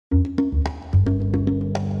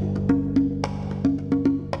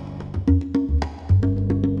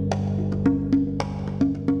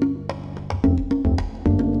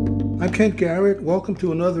Kent Garrett. Welcome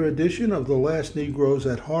to another edition of The Last Negroes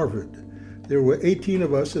at Harvard. There were 18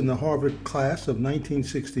 of us in the Harvard class of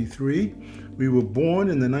 1963. We were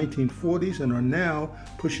born in the 1940s and are now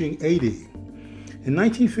pushing 80. In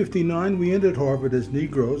 1959, we entered Harvard as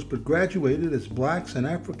Negroes, but graduated as Blacks and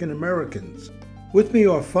African Americans. With me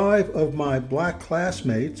are 5 of my Black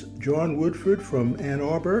classmates: John Woodford from Ann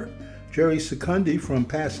Arbor, Jerry Secundi from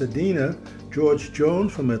Pasadena, George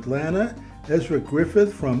Jones from Atlanta, Ezra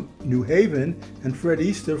Griffith from New Haven, and Fred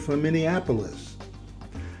Easter from Minneapolis.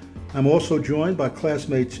 I'm also joined by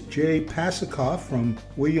classmates Jay Pasikoff from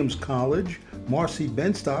Williams College, Marcy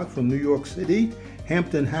Benstock from New York City,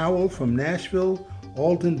 Hampton Howell from Nashville,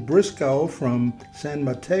 Alden Briscoe from San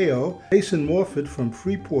Mateo, Jason Morford from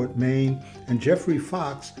Freeport, Maine, and Jeffrey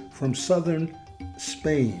Fox from southern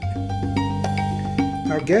Spain.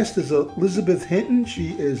 Our guest is Elizabeth Hinton. She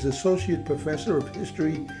is Associate Professor of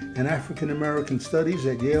History and African American Studies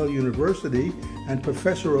at Yale University and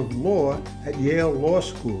Professor of Law at Yale Law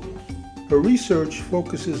School. Her research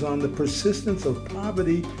focuses on the persistence of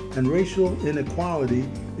poverty and racial inequality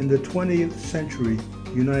in the 20th century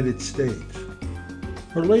United States.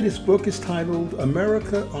 Her latest book is titled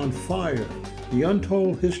America on Fire: The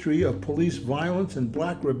Untold History of Police Violence and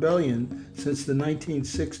Black Rebellion Since the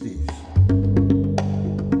 1960s.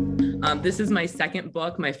 This is my second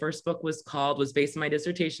book. My first book was based on my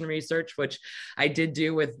dissertation research, which I did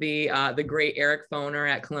do with the great Eric Foner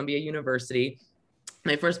at Columbia University.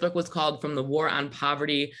 My first book was called From the War on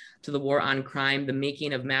Poverty to the War on Crime: The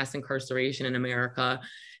Making of Mass Incarceration in America.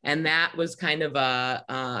 And that was kind of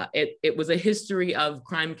it was a history of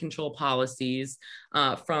crime control policies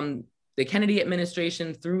from the Kennedy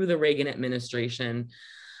administration through the Reagan administration,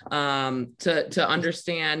 to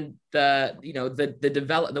understand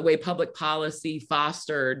the way public policy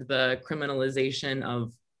fostered the criminalization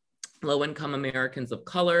of low-income Americans of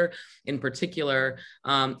color in particular,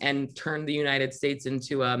 and turned the United States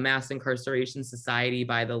into a mass incarceration society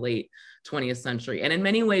by the late 20th century. And in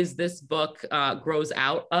many ways, this book grows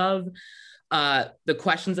out of the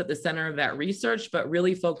questions at the center of that research, but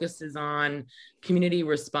really focuses on community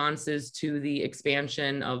responses to the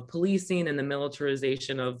expansion of policing and the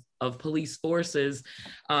militarization of police forces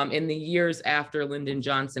in the years after Lyndon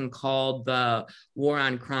Johnson called the War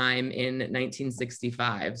on Crime in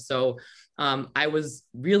 1965. So I was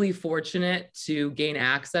really fortunate to gain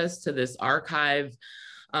access to this archive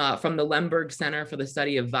from the Lemberg Center for the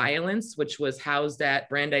Study of Violence, which was housed at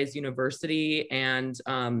Brandeis University, and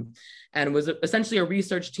was essentially a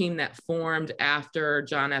research team that formed after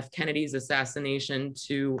John F. Kennedy's assassination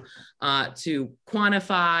to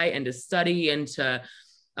quantify and to study and to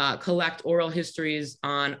collect oral histories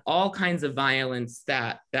on all kinds of violence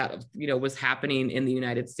that was happening in the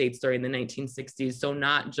United States during the 1960s. So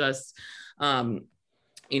not just what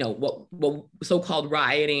so-called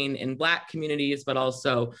rioting in Black communities, but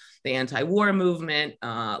also the anti-war movement,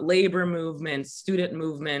 labor movements, student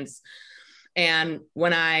movements. And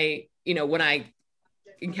when I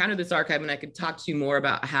encountered this archive, and I could talk to you more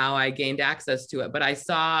about how I gained access to it, but I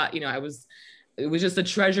saw, it was just a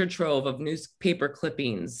treasure trove of newspaper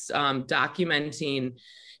clippings documenting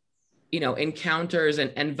encounters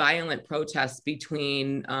and violent protests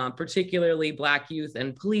between particularly Black youth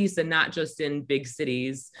and police, and not just in big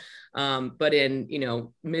cities, but in,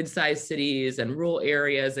 mid-sized cities and rural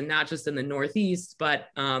areas, and not just in the Northeast, but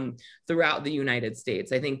throughout the United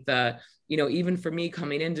States. I think even for me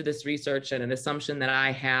coming into this research, and an assumption that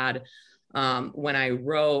I had when I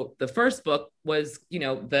wrote the first book was,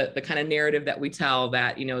 the kind of narrative that we tell,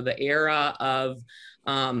 that, the era of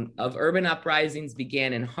urban uprisings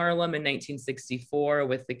began in Harlem in 1964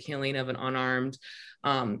 with the killing of an unarmed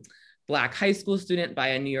Black high school student by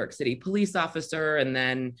a New York City police officer, and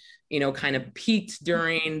then, kind of peaked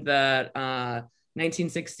during the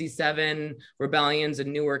 1967 rebellions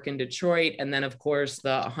in Newark and Detroit, and then, of course,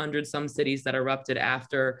 the 100-some cities that erupted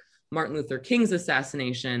after Martin Luther King's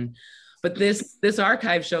assassination. But this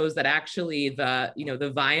archive shows that actually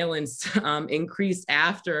the violence increased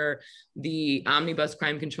after the Omnibus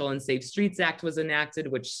Crime Control and Safe Streets Act was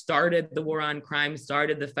enacted, which started the war on crime,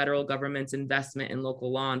 started the federal government's investment in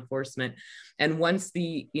local law enforcement. And once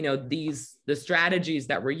the strategies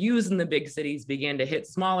that were used in the big cities began to hit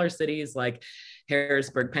smaller cities like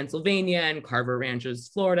Harrisburg, Pennsylvania, and Carver Ranches,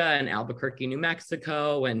 Florida, and Albuquerque, New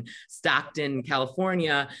Mexico, and Stockton,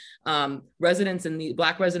 California, Black residents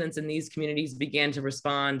in these communities began to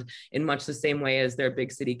respond in much the same way as their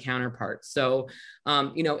big city counterparts. So,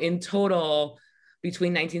 in total,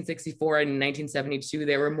 between 1964 and 1972,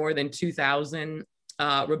 there were more than 2,000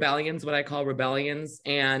 rebellions, what I call rebellions,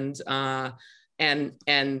 and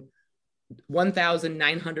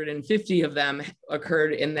 1,950 of them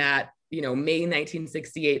occurred in that, May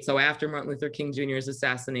 1968, so after Martin Luther King Jr.'s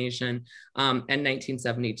assassination, and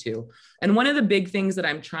 1972. And one of the big things that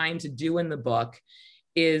I'm trying to do in the book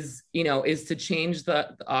is to change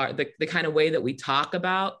the kind of way that we talk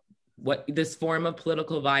about what this form of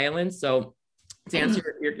political violence. So to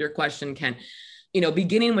answer your question, Ken,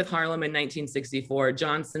 beginning with Harlem in 1964,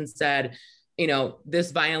 Johnson said,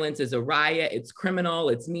 this violence is a riot, it's criminal,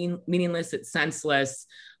 it's meaningless, it's senseless,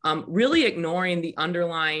 really ignoring the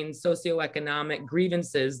underlying socioeconomic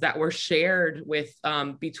grievances that were shared with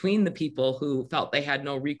between the people who felt they had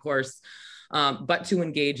no recourse but to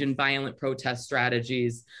engage in violent protest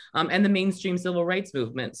strategies, and the mainstream civil rights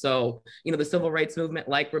movement. So, the civil rights movement,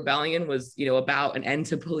 like rebellion, was, about an end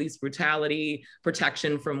to police brutality,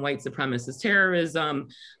 protection from white supremacist terrorism,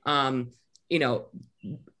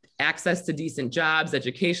 access to decent jobs,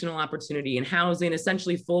 educational opportunity, and housing,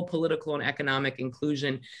 essentially full political and economic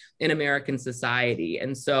inclusion in American society.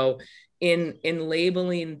 And so in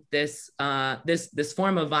labeling this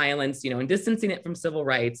form of violence, and distancing it from civil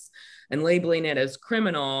rights and labeling it as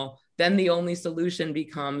criminal, then the only solution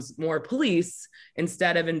becomes more police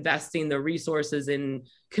instead of investing the resources in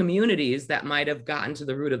communities that might have gotten to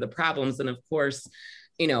the root of the problems. And of course,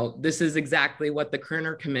 this is exactly what the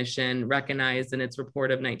Kerner Commission recognized in its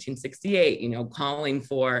report of 1968, calling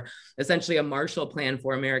for essentially a Marshall Plan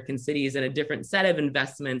for American cities and a different set of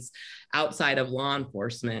investments outside of law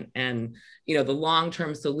enforcement. And, the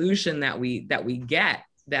long-term solution that we get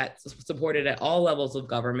that's supported at all levels of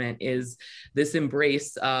government is this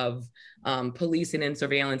embrace of policing and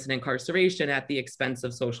surveillance and incarceration at the expense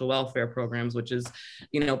of social welfare programs, which is,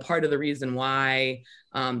 part of the reason why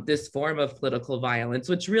this form of political violence,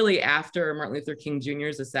 which really after Martin Luther King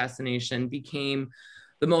Jr.'s assassination became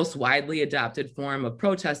the most widely adopted form of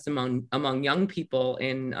protest among young people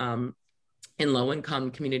in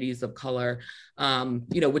low-income communities of color,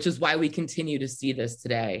 which is why we continue to see this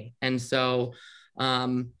today. And so,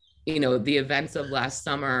 the events of last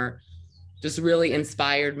summer just really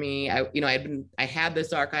inspired me. I had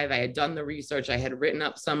this archive, I had done the research, I had written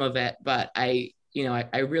up some of it, but I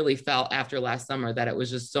really felt after last summer that it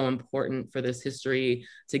was just so important for this history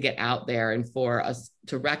to get out there and for us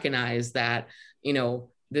to recognize that,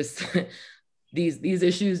 these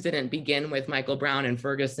issues didn't begin with Michael Brown and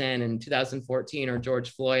Ferguson in 2014 or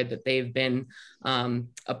George Floyd, that they've been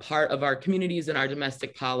a part of our communities and our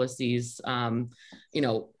domestic policies,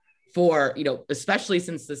 for, especially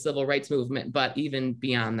since the civil rights movement, but even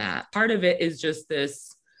beyond that. Part of it is just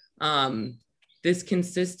this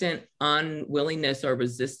consistent unwillingness or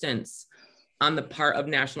resistance on the part of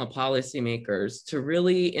national policymakers to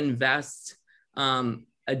really invest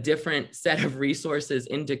a different set of resources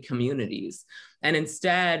into communities. And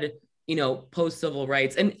instead, post-civil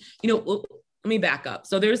rights, and, let me back up.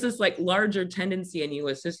 So there's this larger tendency in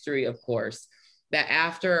US history, of course, that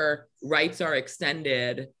after rights are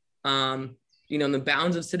extended, the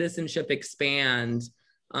bounds of citizenship expand,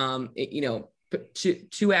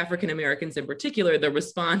 to African Americans in particular, the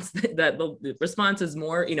response is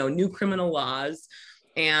more, new criminal laws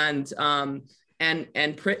and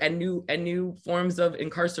new forms of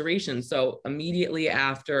incarceration. So immediately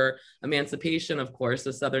after emancipation, of course,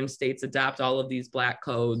 the Southern states adopt all of these Black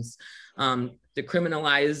codes to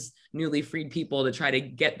criminalize newly freed people, to try to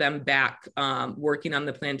get them back working on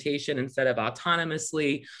the plantation instead of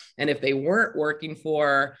autonomously. And if they weren't working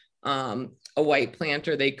for a white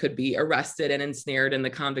planter, they could be arrested and ensnared in the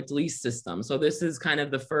convict lease system. So this is kind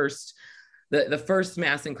of the first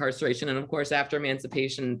mass incarceration. And of course, after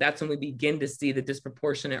emancipation, that's when we begin to see the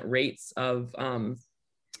disproportionate rates of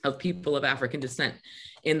people of African descent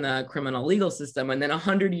in the criminal legal system. And then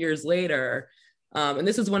 100 years later, and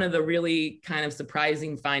this is one of the really kind of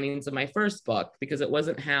surprising findings of my first book, because it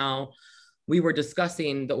wasn't how we were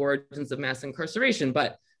discussing the origins of mass incarceration,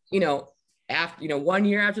 but, after, 1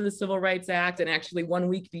 year after the Civil Rights Act, and actually 1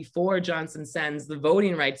 week before Johnson sends the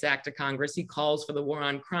Voting Rights Act to Congress, he calls for the war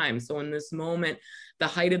on crime. So in this moment, the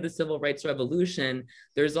height of the Civil Rights Revolution,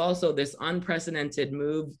 there's also this unprecedented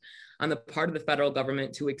move on the part of the federal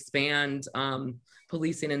government to expand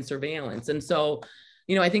policing and surveillance. And so,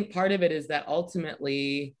 I think part of it is that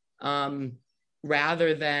ultimately,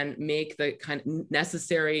 rather than make the kind of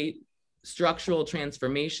necessary structural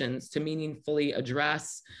transformations to meaningfully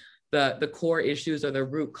address the core issues or the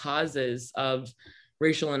root causes of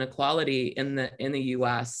racial inequality in the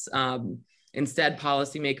US. Instead,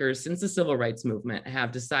 policymakers since the civil rights movement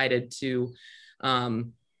have decided to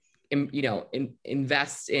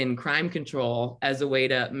invest in crime control as a way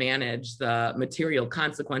to manage the material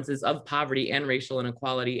consequences of poverty and racial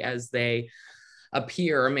inequality as they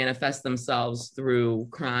appear or manifest themselves through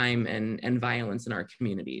crime and violence in our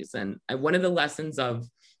communities. And one of the lessons of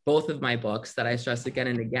both of my books that I stress again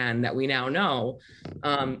and again that we now know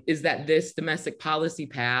is that this domestic policy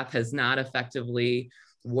path has not effectively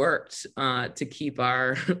worked to keep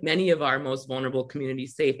many of our most vulnerable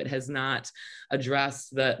communities safe. It has not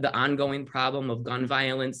addressed the ongoing problem of gun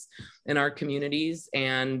violence in our communities,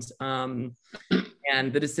 and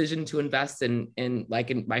the decision to invest in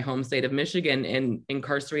my home state of Michigan in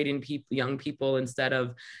incarcerating young people instead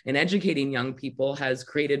of in educating young people has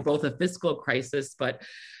created both a fiscal crisis, but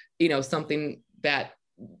something that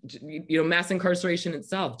mass incarceration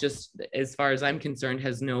itself, just as far as I'm concerned,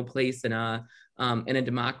 has no place in a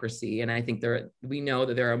democracy. And I think we know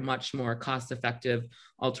that there are much more cost-effective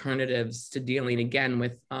alternatives to dealing again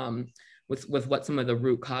with what some of the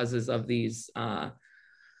root causes of these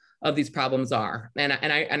problems are. And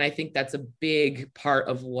I think that's a big part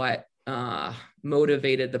of what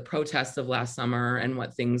motivated the protests of last summer, and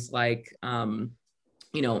what things like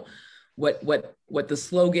what the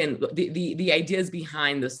slogan, the ideas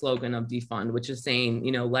behind the slogan of defund, which is saying,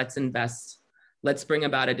 let's invest. Let's bring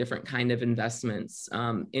about a different kind of investments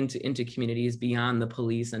into communities beyond the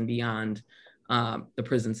police and beyond the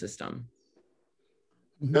prison system.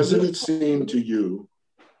 Doesn't it seem to you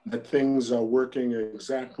that things are working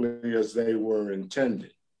exactly as they were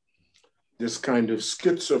intended? This kind of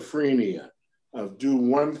schizophrenia of do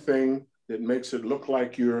one thing that makes it look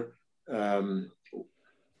like you're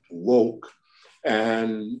woke,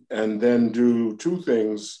 and then do two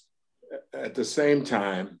things at the same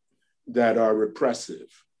time that are repressive.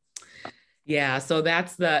 Yeah, so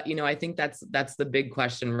that's I think that's the big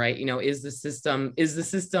question, right? Is the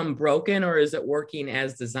system broken, or is it working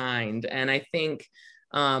as designed? And I think,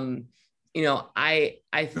 I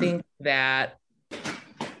think that,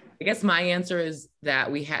 I guess my answer is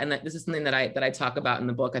that we had, and this is something that I talk about in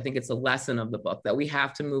the book. I think it's a lesson of the book that we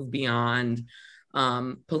have to move beyond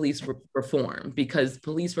police reform, because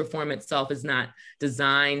police reform itself is not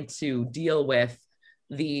designed to deal with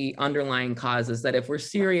the underlying causes. That if we're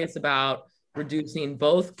serious about reducing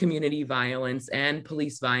both community violence and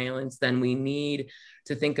police violence, then we need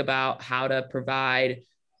to think about how to provide,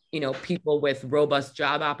 people with robust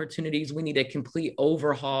job opportunities. We need a complete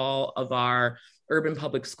overhaul of our urban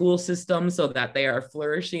public school system so that they are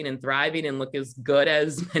flourishing and thriving and look as good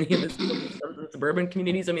as many of the suburban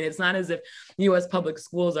communities. I mean, it's not as if U.S. public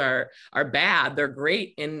schools are bad. They're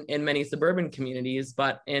great in many suburban communities,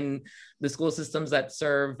 but in the school systems that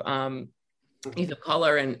serve youth of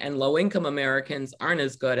color and low-income Americans aren't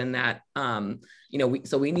as good. And that,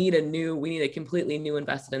 we need a completely new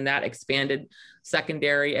investment in that, expanded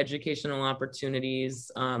secondary educational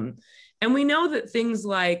opportunities. And we know that things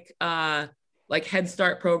like Head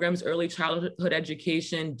Start programs, early childhood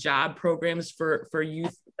education, job programs for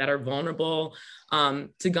youth that are vulnerable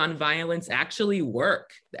to gun violence actually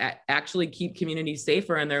work, that actually keep communities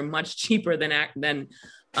safer, and they're much cheaper than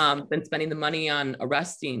spending the money on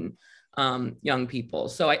arresting young people.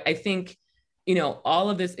 So I think, all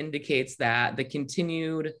of this indicates that the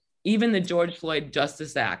continued, even the George Floyd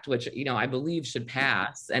Justice Act, which, I believe should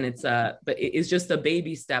pass, and but it is just a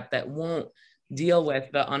baby step that won't deal with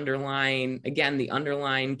the underlying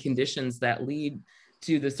conditions that lead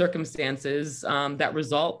to the circumstances that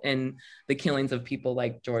result in the killings of people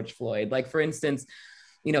like George Floyd. Like, for instance,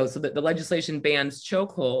 so that the legislation bans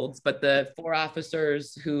chokeholds, but the 4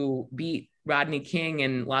 officers who beat Rodney King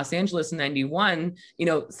in Los Angeles in '91,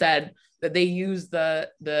 said that they used the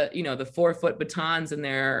 4-foot batons in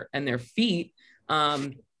their feet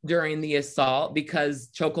during the assault because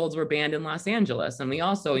chokeholds were banned in Los Angeles. And we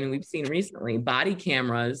also, we've seen recently body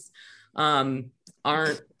cameras don't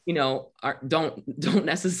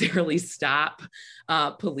necessarily stop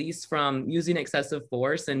police from using excessive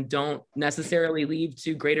force, and don't necessarily lead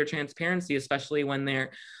to greater transparency, especially when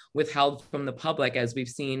they're withheld from the public, as we've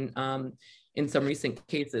seen in some recent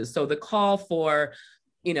cases. So the call for,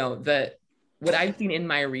 what I've seen in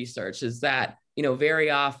my research is that, very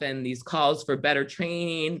often these calls for better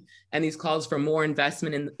training and these calls for more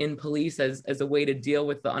investment in police as a way to deal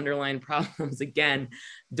with the underlying problems, again,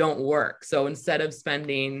 don't work. So instead of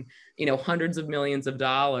spending, hundreds of millions of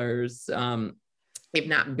dollars, if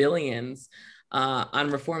not billions, on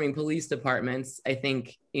reforming police departments, I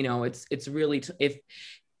think, it's really,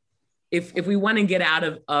 if we want to get out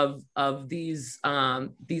of these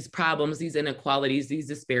problems, these inequalities, these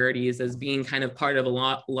disparities as being kind of part of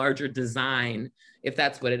a larger design, if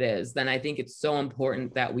that's what it is, then I think it's so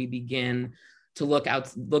important that we begin to look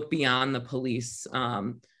beyond the police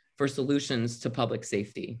for solutions to public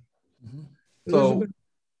safety. Mm-hmm. So,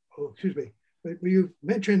 excuse me. but you've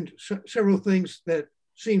mentioned several things that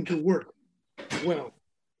seem to work well,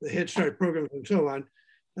 the Head Start programs and so on.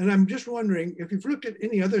 And I'm just wondering if you've looked at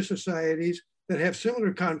any other societies that have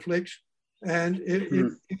similar conflicts, and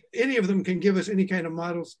if any of them can give us any kind of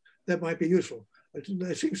models that might be useful.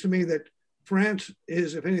 It seems to me that France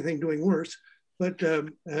is, if anything, doing worse, but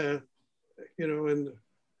you know, and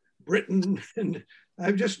Britain, and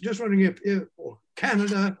I'm just wondering if or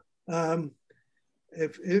Canada, have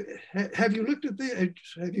you looked at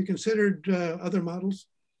have you considered other models?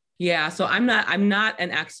 Yeah, so I'm not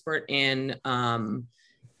an expert in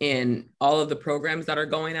all of the programs that are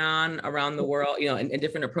going on around the world, you know, and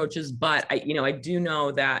different approaches. But I do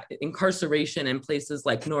know that incarceration in places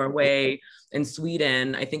like Norway and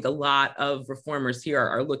Sweden, I think a lot of reformers here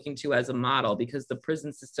are looking to as a model, because the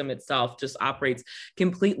prison system itself just operates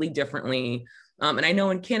completely differently. And I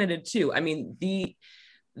know in Canada too. I mean,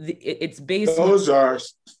 it's based. Those are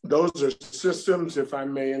systems, if I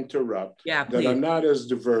may interrupt, yeah, that are not as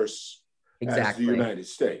diverse as the United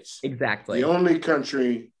States. Exactly. The only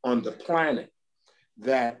country on the planet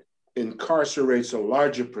that incarcerates a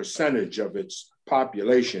larger percentage of its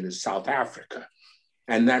population is South Africa.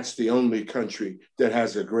 And that's the only country that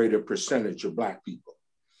has a greater percentage of Black people.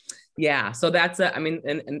 Yeah, so that's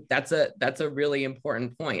a really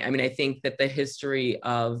important point. I mean, I think that the history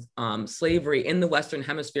of slavery in the Western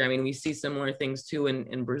Hemisphere, I mean, we see similar things too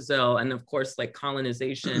in Brazil, and of course, like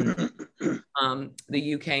colonization,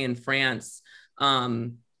 the UK and France,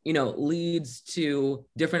 you know, leads to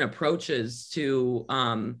different approaches to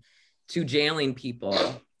jailing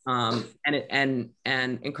people, and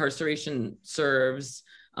incarceration serves.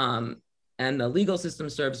 And the legal system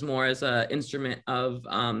serves more as an instrument of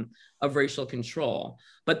racial control.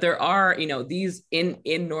 But there are, you know, these in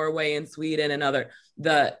Norway and Sweden and other,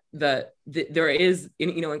 there is,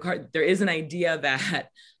 you know, there is an idea that,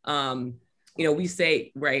 you know, we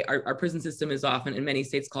say, right, our prison system is often in many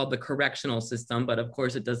states called the correctional system, but of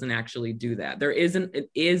course it doesn't actually do that. It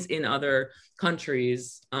is in other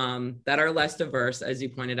countries that are less diverse, as you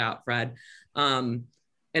pointed out, Fred,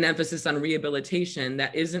 an emphasis on rehabilitation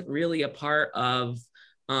that isn't really a part of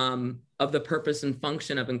the purpose and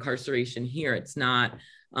function of incarceration here. It's not,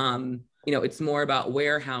 you know, it's more about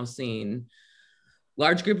warehousing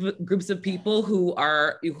large groups of people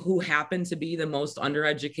who happen to be the most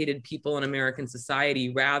undereducated people in American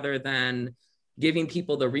society, rather than giving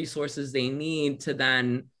people the resources they need to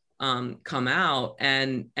then come out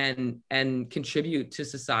and contribute to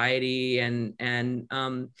society and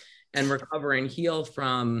recover and heal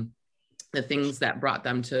from the things that brought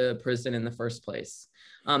them to prison in the first place.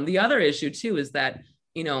 The other issue too is that,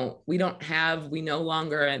 you know, we no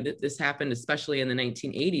longer, and this happened especially in the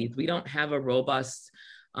 1980s, we don't have a robust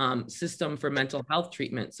system for mental health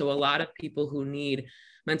treatment. So a lot of people who need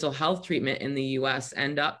mental health treatment in the US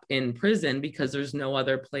end up in prison because there's no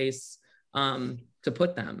other place to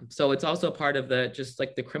put them. So it's also part of just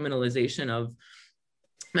like the criminalization of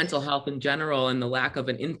mental health in general, and the lack of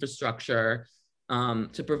an infrastructure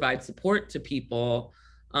to provide support to people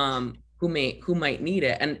who might need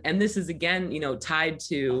it. And this is, again, you know, tied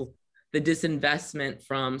to the disinvestment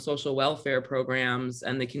from social welfare programs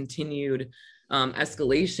and the continued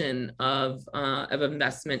escalation of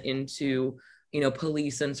investment into, you know,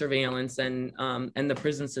 police and surveillance and the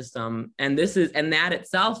prison system. And that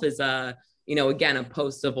itself is you know, again, a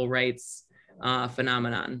post-civil rights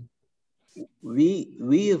phenomenon.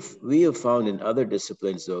 We have found in other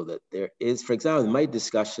disciplines, though, that there is, for example, in my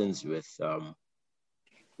discussions with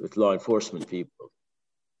law enforcement people,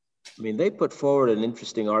 I mean, they put forward an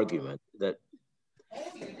interesting argument that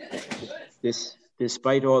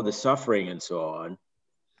despite all the suffering and so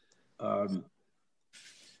on,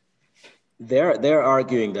 they're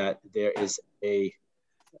arguing that there is a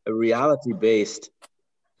reality-based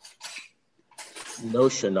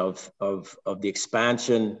notion of the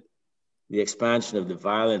expansion of the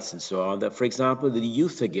violence and so on, that, for example, the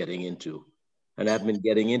youth are getting into and have been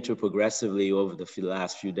getting into progressively over the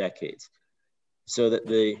last few decades. So that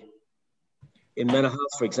in mental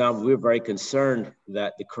health, for example, we're very concerned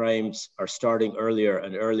that the crimes are starting earlier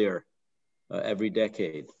and earlier every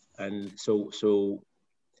decade. And so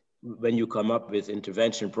when you come up with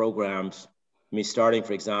intervention programs, I mean, starting,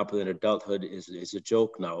 for example, in adulthood is a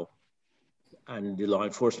joke now. And the law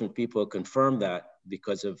enforcement people confirm that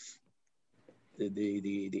because of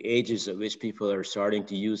the ages at which people are starting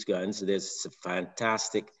to use guns. There's a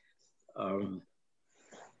fantastic,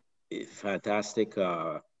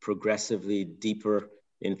 progressively deeper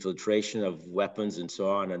infiltration of weapons and so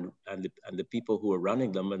on, and the people who are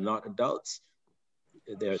running them are not adults.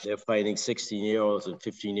 They're fighting 16-year-olds and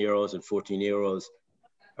 15-year-olds and 14-year-olds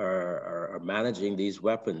are managing these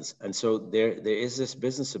weapons. And so there is this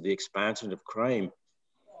business of the expansion of crime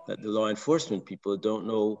that the law enforcement people don't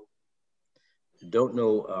know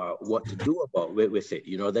what to do about with it.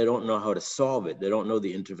 You know, they don't know how to solve it. They don't know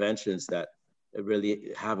the interventions that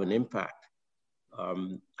really have an impact.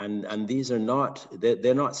 And these are not,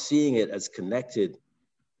 they're not seeing it as connected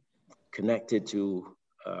to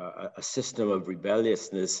a system of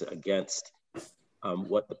rebelliousness against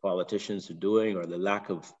what the politicians are doing, or the lack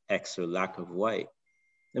of X or lack of Y.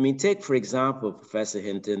 I mean, take for example, Professor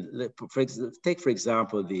Hinton, take for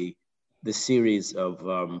example the series of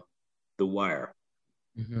The Wire.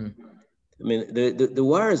 Mm-hmm. I mean, the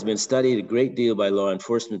Wire has been studied a great deal by law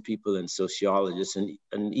enforcement people and sociologists,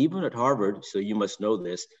 and even at Harvard. So you must know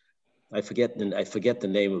this. I forget the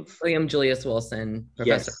name of William Julius Wilson,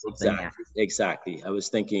 Professor Yes, Wilson, exactly. I was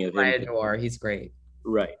thinking of him. I adore. He's great.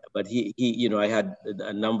 Right, but he, you know, I had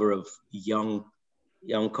a number of young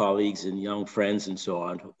colleagues and young friends and so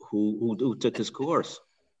on who took his course.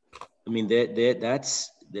 I mean, that's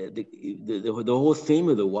the whole theme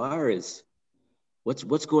of The Wire is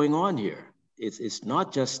what's going on here. It's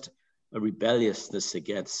not just a rebelliousness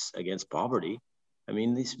against poverty. I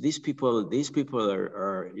mean, these people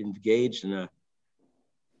are engaged in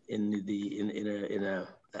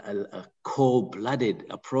a cold-blooded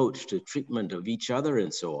approach to treatment of each other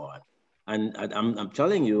and so on. And I'm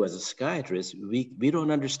telling you, as a psychiatrist, we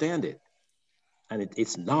don't understand it. And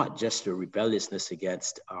it's not just a rebelliousness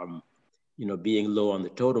against, you know, being low on the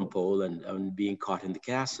totem pole and being caught in the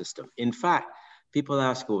caste system. In fact, people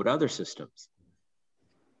ask about other systems.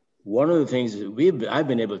 One of the things that I've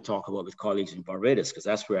been able to talk about with colleagues in Barbados, because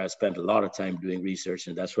that's where I spent a lot of time doing research,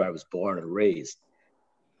 and that's where I was born and raised.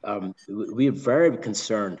 We're very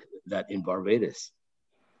concerned that in Barbados,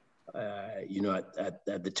 you know, at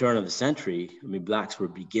the turn of the century, I mean, Blacks were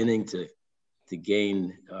beginning to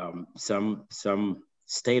gain some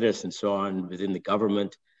status and so on within the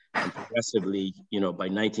government, and progressively, you know, by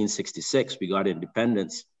 1966 we got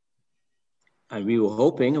independence, and we were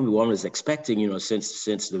hoping and one was expecting, you know,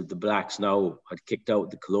 since the Blacks now had kicked out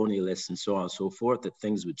the colonialists and so on and so forth, that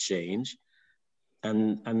things would change,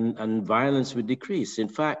 and violence would decrease. In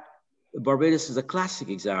fact, Barbados is a classic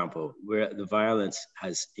example where the violence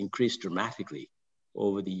has increased dramatically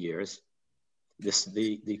over the years.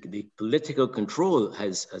 The political control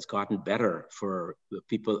has gotten better for the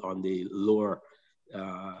people on the lower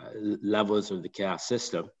levels of the caste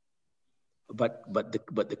system, but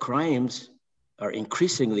the crimes are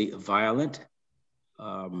increasingly violent.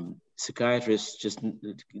 Psychiatrists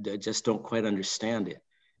just don't quite understand it.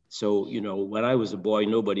 So, you know, when I was a boy,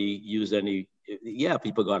 nobody used any. Yeah,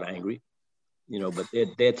 people got angry, you know, but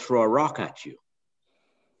they'd throw a rock at you.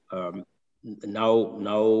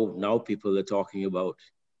 Now people are talking about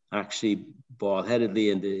actually bald-headedly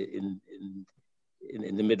in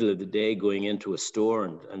the middle of the day going into a store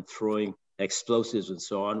and throwing explosives and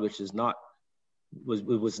so on, which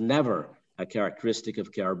was never a characteristic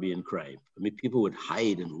of Caribbean crime. I mean, people would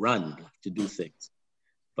hide and run to do things,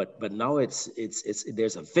 but now it's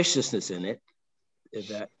there's a viciousness in it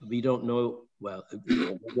that we don't know. Well,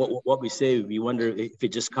 what we say, we wonder if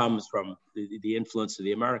it just comes from the influence of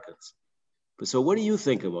the Americans. But so, what do you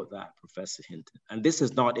think about that, Professor Hinton? And this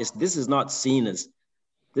is not seen as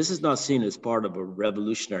part of a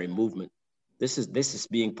revolutionary movement. This is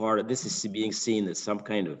being seen as some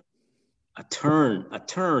kind of a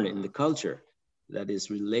turn in the culture that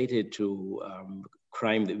is related to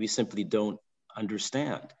crime that we simply don't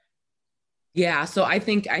understand. Yeah, so I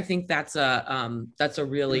think that's a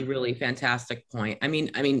really, really fantastic point. I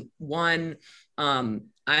mean, one,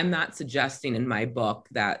 I'm not suggesting in my book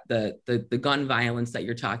that the gun violence that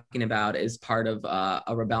you're talking about is part of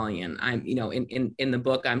a rebellion. I'm, you know, in the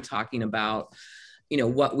book, I'm talking about, you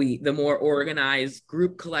know, the more organized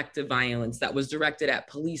group collective violence that was directed at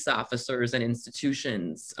police officers and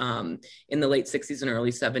institutions in the late 60s and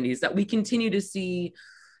early 70s that we continue to see,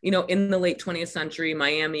 you know, in the late 20th century,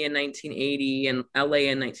 Miami in 1980 and LA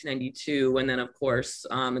in 1992. And then of course,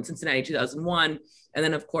 in Cincinnati, 2001. And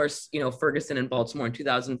then of course, you know, Ferguson and Baltimore in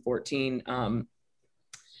 2014 and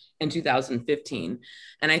 2015.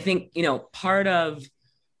 And I think, you know, part of,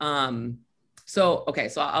 so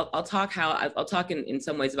I'll talk in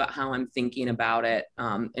some ways about how I'm thinking about it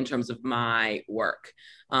in terms of my work.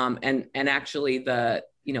 And actually the,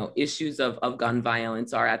 you know, issues of gun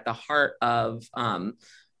violence are at the heart of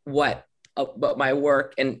what my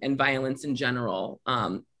work and violence in general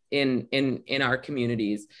in our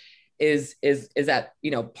communities is that, you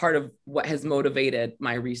know, part of what has motivated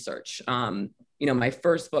my research. You know, my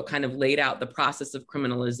first book kind of laid out the process of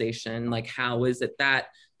criminalization, like how is it that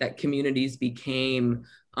communities became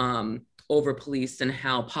over-policed and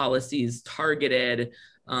how policies targeted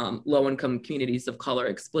low-income communities of color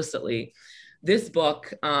explicitly. This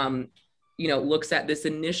book, looks at this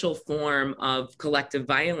initial form of collective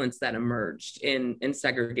violence that emerged in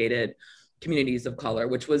segregated communities of color,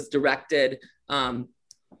 which was directed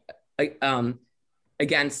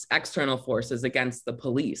against external forces, against the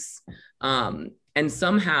police. And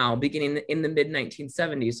somehow, beginning in the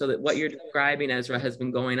mid-1970s, so that what you're describing, Ezra, has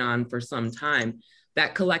been going on for some time,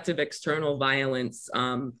 that collective external violence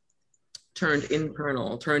turned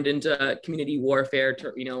internal, turned into community warfare,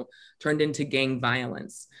 turned into gang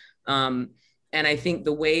violence. And I think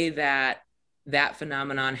the way that that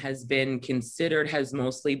phenomenon has been considered has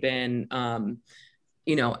mostly been,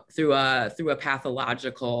 through a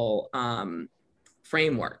pathological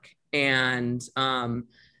framework. And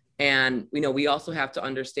we also have to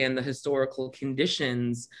understand the historical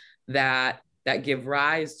conditions that give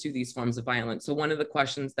rise to these forms of violence. So one of the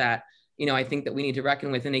questions that I think that we need to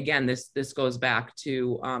reckon with, and again, this goes back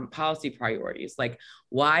to policy priorities. Like,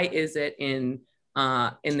 why is it in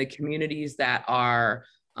the communities that are,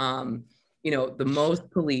 the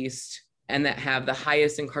most policed and that have the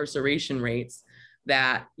highest incarceration rates,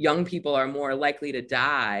 that young people are more likely to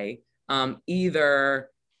die either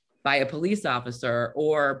by a police officer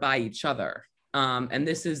or by each other? And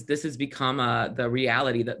this has become the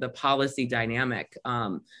reality, that the policy dynamic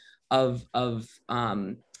of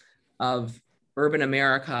urban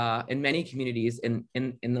America in many communities in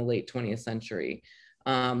the late 20th century.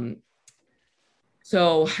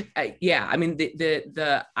 So yeah, I mean,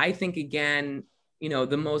 I think, again,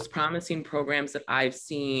 the most promising programs that I've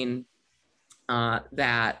seen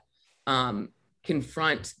that are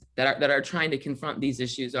trying to confront these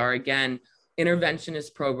issues are, again,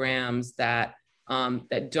 interventionist programs that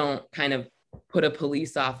don't kind of put a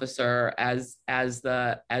police officer as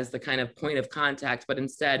the kind of point of contact, but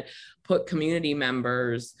instead put community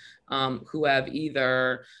members who have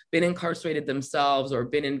either been incarcerated themselves or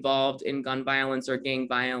been involved in gun violence or gang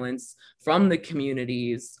violence from the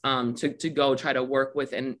communities to go try to work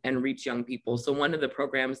with and reach young people. So one of the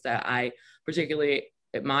programs that I particularly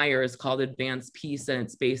admire is called Advanced Peace, and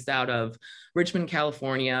it's based out of Richmond,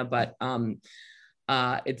 California, but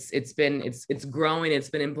it's growing. It's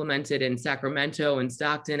been implemented in Sacramento and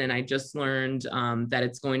Stockton, and I just learned that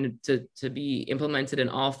it's going to be implemented in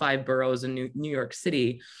all 5 boroughs in New York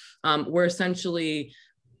City, where essentially,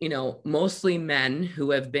 mostly men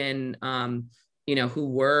who have been, who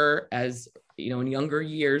were, as in younger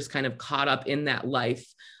years, kind of caught up in that life,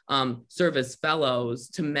 serve as fellows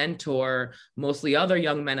to mentor mostly other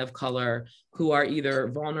young men of color who are either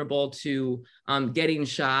vulnerable to getting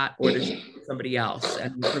shot or to somebody else,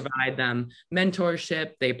 and provide them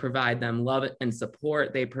mentorship. They provide them love and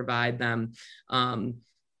support. They provide them,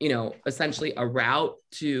 essentially a route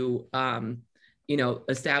to,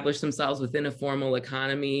 establish themselves within a formal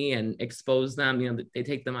economy and expose them. They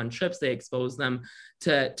take them on trips. They expose them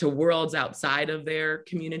to worlds outside of their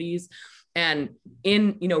communities. And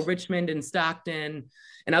in, Richmond and Stockton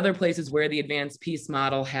and other places where the Advanced Peace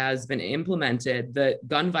model has been implemented, the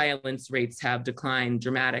gun violence rates have declined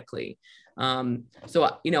dramatically.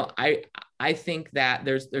 So, I think that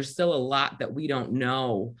there's still a lot that we don't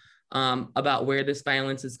know about where this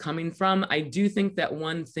violence is coming from. I do think that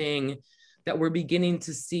one thing that we're beginning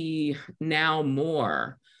to see now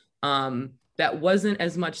more, that wasn't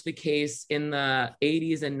as much the case in the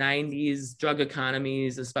 80s and 90s drug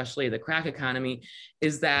economies, especially the crack economy,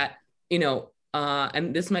 is that,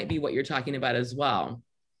 and this might be what you're talking about as well.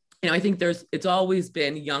 I think it's always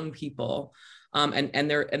been young people, and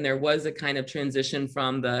there was a kind of transition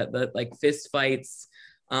from the like fist fights,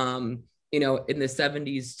 in the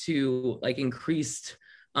 70s to like increased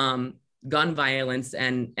gun violence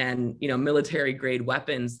and military grade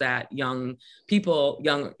weapons that young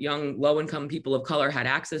low-income people of color had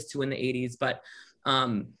access to in the 80s. But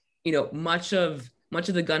much of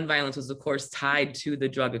the gun violence was, of course, tied to the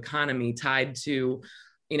drug economy, tied to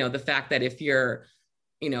the fact that if you're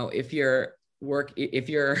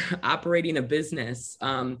operating a business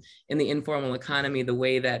in the informal economy, the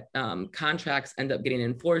way that contracts end up getting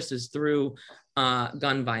enforced is through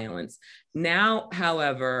gun violence. Now,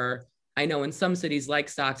 however, I know in some cities like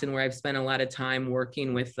Stockton, where I've spent a lot of time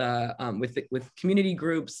working with community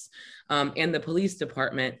groups and the police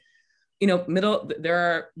department, there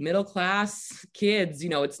are middle class kids.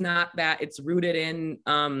 It's not that it's rooted in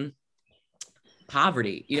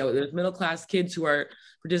poverty. There's middle class kids who are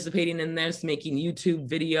participating in this, making YouTube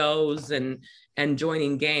videos and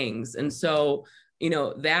joining gangs, and so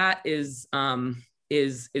that is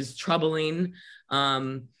troubling.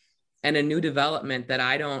 And a new development that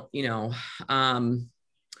I don't,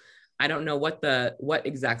 I don't know what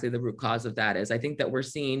exactly the root cause of that is. I think that we're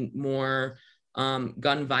seeing more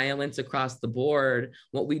gun violence across the board.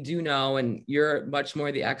 What we do know, and you're much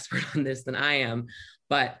more the expert on this than I am,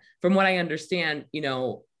 but from what I understand,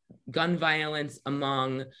 gun violence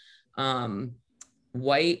among young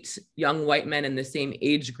white men in the same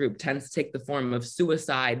age group tends to take the form of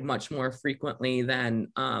suicide much more frequently than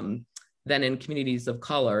in communities of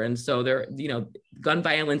color. And so gun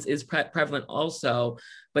violence is prevalent also,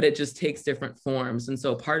 but it just takes different forms. And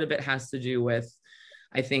so part of it has to do with,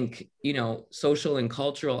 I think, social and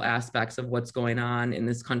cultural aspects of what's going on in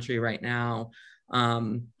this country right now,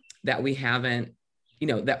 that we haven't,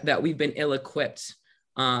 that we've been ill-equipped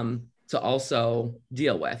to also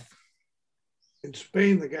deal with. In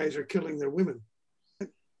Spain, the guys are killing their women.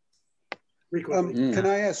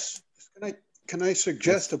 Can I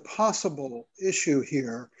suggest a possible issue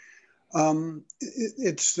here?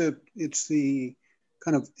 It's the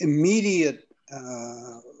kind of immediate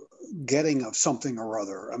getting of something or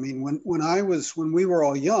other. I mean, when we were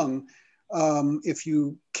all young, if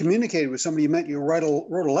you communicated with somebody, you wrote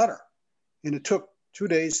a letter, and it took 2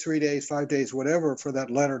 days, 3 days, 5 days, whatever, for that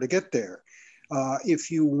letter to get there. If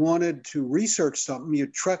you wanted to research something, you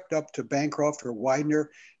trekked up to Bancroft or Widener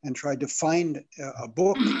and tried to find a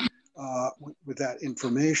book with that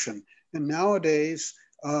information. And nowadays,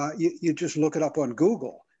 you just look it up on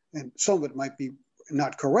Google, and some of it might be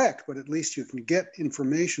not correct, but at least you can get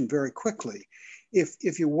information very quickly.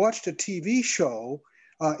 If you watched a TV show,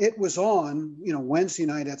 it was on, Wednesday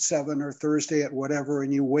night at 7 or Thursday at whatever,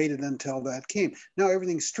 and you waited until that came. Now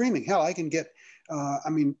everything's streaming. Hell, I can get,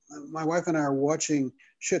 my wife and I are watching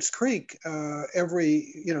Schitt's Creek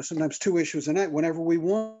every, sometimes 2 issues a night whenever we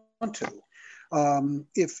want to.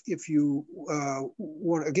 If you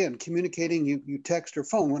want, again, communicating, you text or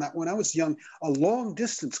phone. When I was young, a long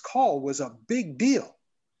distance call was a big deal.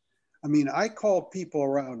 I mean, I called people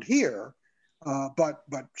around here, but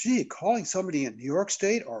gee, calling somebody in New York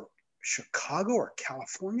State or Chicago or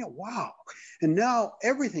California, wow. And now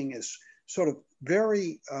everything is sort of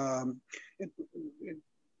very,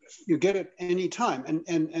 you get it anytime. And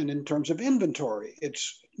in terms of inventory,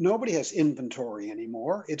 nobody has inventory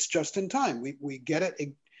anymore. It's just in time. We get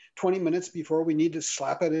it 20 minutes before we need to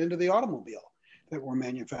slap it into the automobile that we're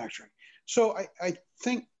manufacturing. So I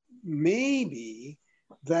think maybe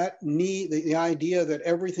the idea that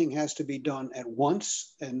everything has to be done at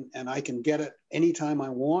once and I can get it anytime I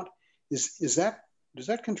want, does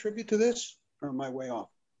that contribute to this, or am I way off?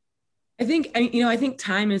 I think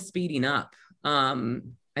time is speeding up.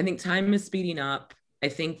 I think time is speeding up. I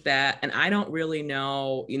think that, and I don't really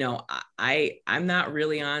know, I'm not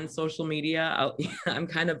really on social media. I'm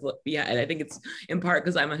kind of, and I think it's in part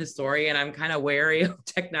because I'm a historian. I'm kind of wary of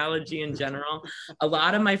technology in general. A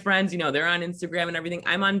lot of my friends, they're on Instagram and everything.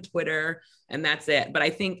 I'm on Twitter and that's it. But I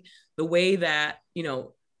think the way that,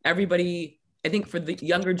 everybody, I think for the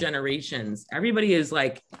younger generations, everybody is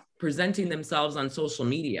like presenting themselves on social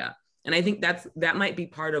media. And I think that might be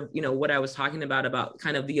part of, what I was talking about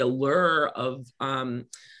kind of the allure of,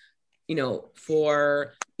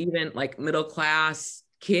 for even like middle-class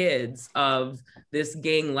kids of this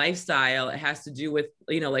gang lifestyle. It has to do with,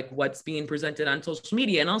 like what's being presented on social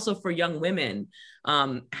media, and also for young women,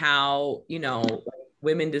 how, young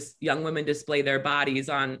women display their bodies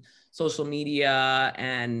on social media,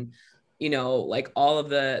 and, like all of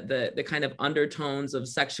the kind of undertones of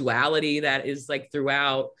sexuality that is like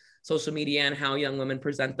throughout social media and how young women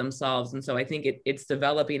present themselves. And so I think it's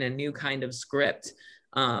developing a new kind of script.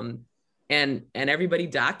 And everybody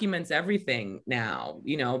documents everything now.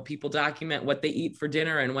 People document what they eat for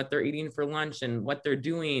dinner and what they're eating for lunch and what they're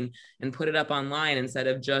doing and put it up online instead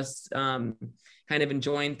of just kind of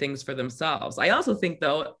enjoying things for themselves. I also think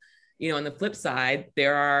though, on the flip side,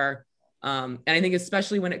 there are, and I think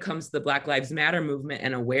especially when it comes to the Black Lives Matter movement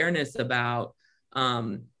and awareness about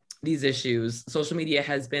these issues, social media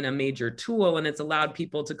has been a major tool, and it's allowed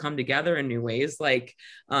people to come together in new ways, like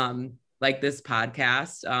this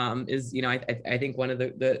podcast is, I think one of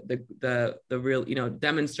the real,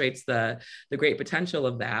 demonstrates the great potential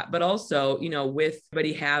of that. But also, with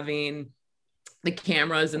everybody having the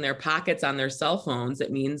cameras in their pockets on their cell phones,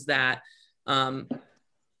 it means that,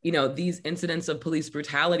 these incidents of police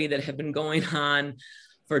brutality that have been going on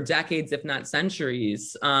for decades, if not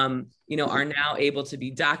centuries, are now able to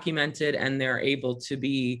be documented, and they're able to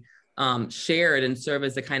be shared and serve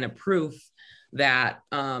as a kind of proof that,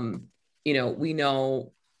 we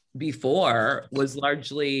know before was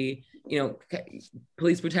largely,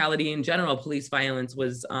 police brutality in general, police violence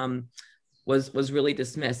was was really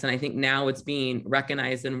dismissed. And I think now it's being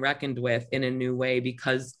recognized and reckoned with in a new way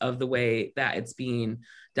because of the way that it's being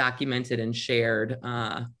documented and shared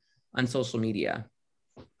on social media.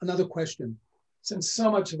 Another question. Since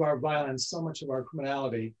so much of our violence, so much of our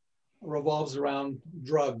criminality revolves around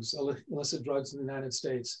drugs, illicit drugs in the United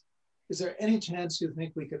States, is there any chance you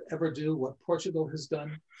think we could ever do what Portugal has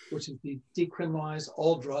done, which is decriminalize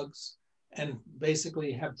all drugs and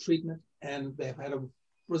basically have treatment? And they've had a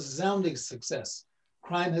resounding success.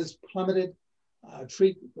 Crime has plummeted.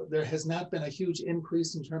 There has not been a huge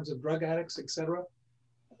increase in terms of drug addicts, et cetera.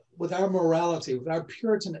 With our morality, with our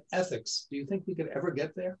Puritan ethics, do you think we could ever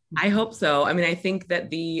get there? I hope so. I mean, I think that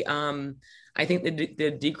the move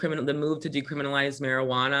to decriminalize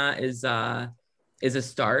marijuana is a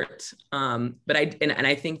start. But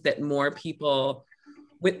I think that more people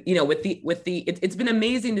it's been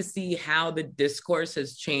amazing to see how the discourse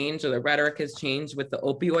has changed, or the rhetoric has changed with the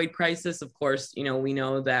opioid crisis. Of course, we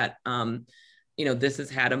know that this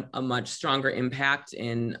has had a much stronger impact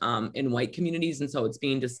in white communities, and so it's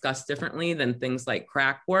being discussed differently than things like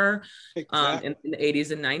crack were in the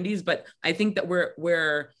 80s and 90s. But I think that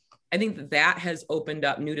I think that has opened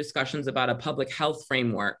up new discussions about a public health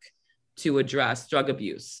framework to address drug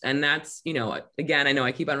abuse. And that's, again, I know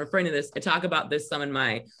I keep on referring to this. I talk about this some in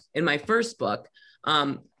my first book.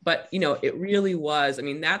 But, it really was,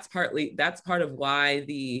 that's part of why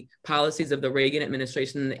the policies of the Reagan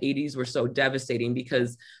administration in the 80s were so devastating,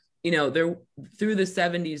 because, through the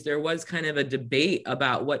 70s, there was kind of a debate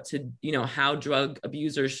about how drug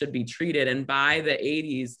abusers should be treated. And by the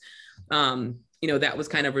 80s, that was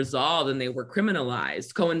kind of resolved and they were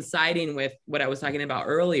criminalized, coinciding with what I was talking about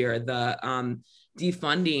earlier, the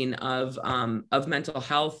defunding of mental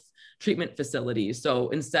health treatment facilities. So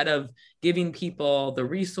instead of giving people the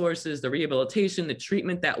resources, the rehabilitation, the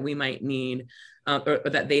treatment that we might need, or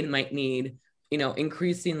that they might need,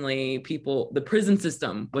 increasingly the prison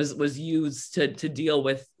system was used to deal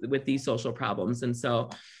with these social problems. And so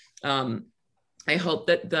I hope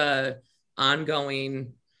that the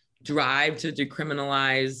ongoing drive to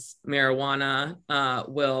decriminalize marijuana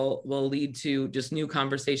will lead to just new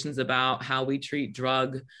conversations about how we treat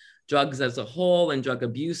drugs as a whole and drug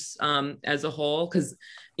abuse as a whole, because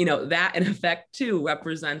that in effect too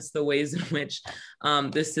represents the ways in which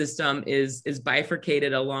this system is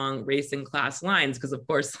bifurcated along race and class lines. Because of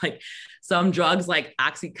course, like some drugs like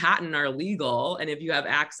Oxycontin are legal, and if you have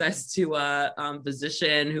access to a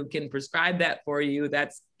physician who can prescribe that for you,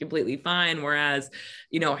 that's completely fine. Whereas,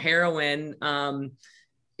 heroin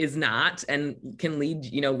is not, and can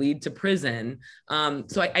lead to prison.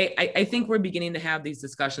 So I think we're beginning to have these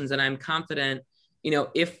discussions, and I'm confident,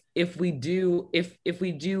 if we do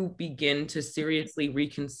begin to seriously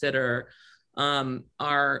reconsider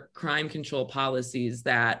our crime control policies,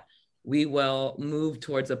 that we will move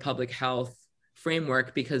towards a public health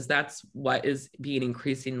framework, because that's what is being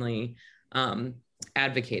increasingly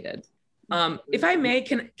advocated. If I may,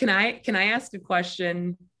 can I ask a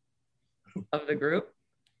question of the group?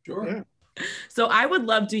 Sure. So I would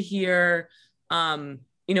love to hear,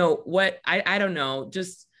 what, I don't know,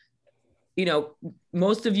 just,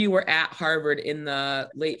 most of you were at Harvard in the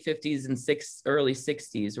late 50s and early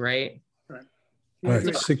 60s, right? Right.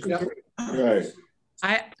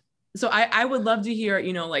 So I would love to hear,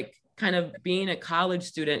 kind of being a college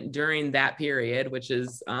student during that period, which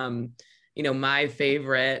is, my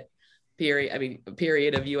favorite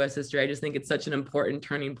period of US history. I just think it's such an important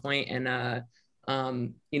turning point, and a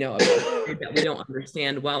period that we don't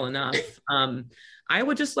understand well enough. I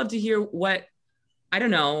would just love to hear what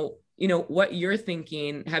you're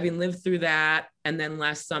thinking, having lived through that, and then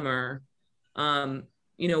last summer,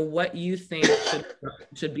 what you think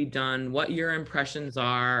should be done, what your impressions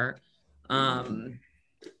are,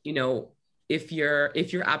 if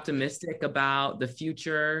you're optimistic about the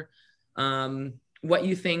future, what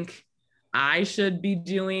you think I should be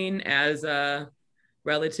doing as a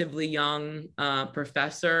relatively young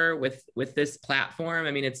professor with this platform.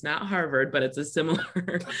 It's not Harvard, but it's a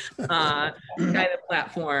similar kind of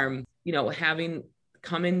platform, having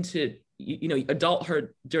come into, adulthood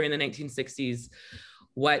during the 1960s,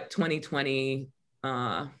 what 2020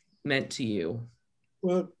 meant to you.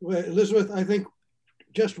 Well, Elizabeth, I think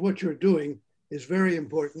just what you're doing is very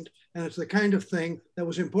important. And it's the kind of thing that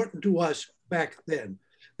was important to us back then.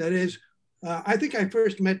 That is, I think I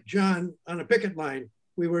first met John on a picket line.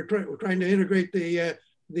 We were trying to integrate the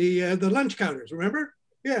lunch counters. Remember?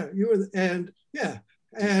 Yeah, you were,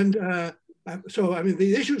 so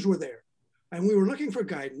the issues were there, and we were looking for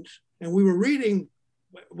guidance, and we were reading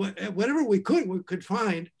whatever we could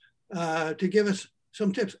find to give us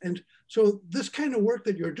some tips. And so this kind of work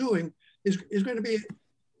that you're doing is going to be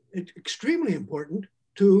extremely important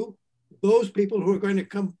to those people who are going to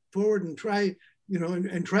come forward and try,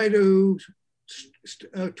 and try to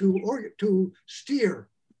steer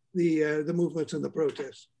the movements and the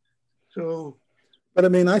protests. So, but I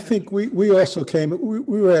mean, I think we also we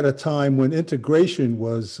were at a time when integration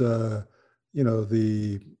was, the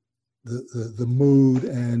mood,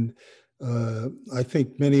 and I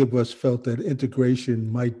think many of us felt that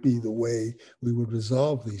integration might be the way we would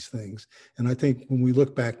resolve these things. And I think when we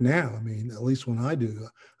look back now, I mean, at least when I do,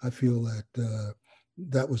 I feel that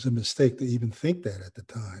that was a mistake to even think that at the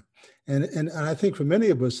time. And I think for many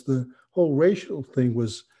of us, the whole racial thing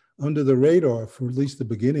was under the radar for at least the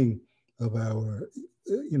beginning of our,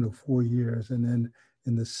 4 years. And then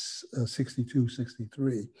in the 62,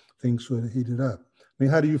 63, things sort of heated up. I mean,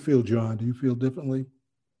 how do you feel, John? Do you feel differently?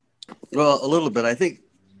 Well, a little bit. I think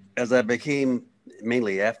as I became,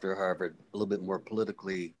 mainly after Harvard, a little bit more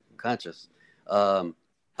politically conscious, I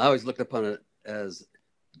always looked upon it as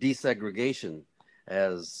desegregation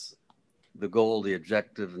as the goal, the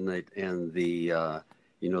objective, and the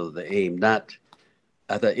aim. Not,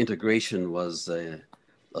 I thought integration was a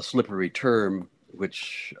slippery term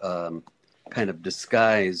which kind of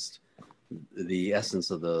disguised the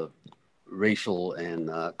essence of the racial and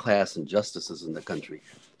class injustices in the country.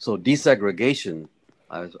 So desegregation,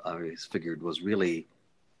 I always figured, was really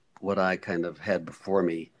what I kind of had before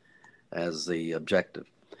me as the objective.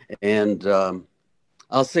 And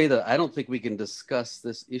I'll say that I don't think we can discuss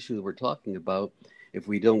this issue that we're talking about if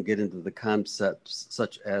we don't get into the concepts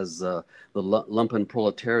such as the lumpen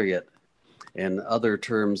proletariat and other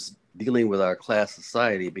terms dealing with our class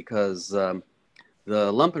society, because the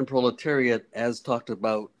lumpen proletariat, as talked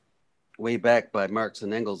about way back by Marx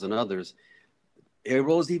and Engels and others, it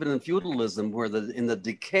arose even in feudalism, where in the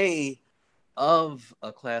decay of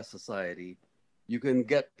a class society, you can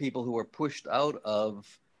get people who are pushed out of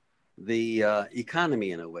the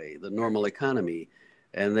economy, in a way, the normal economy,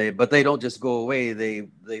 but they don't just go away.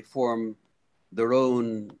 They form their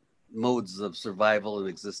own modes of survival and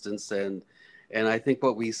existence, and I think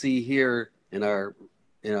what we see here in our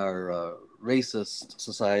racist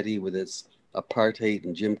society, with its apartheid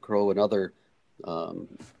and Jim Crow and other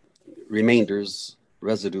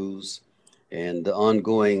residues, and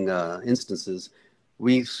ongoing instances,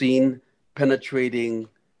 we've seen penetrating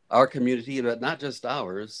our community, but not just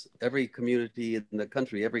ours, every community in the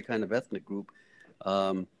country, every kind of ethnic group,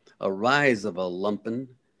 a rise of a lumpen,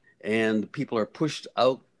 and people are pushed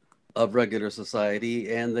out of regular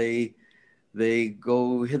society, and they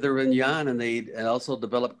go hither and yon, and they also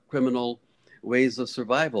develop criminal ways of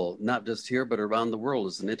survival, not just here, but around the world.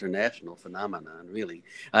 It's an international phenomenon, really.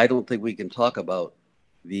 I don't think we can talk about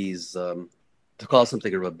these, to call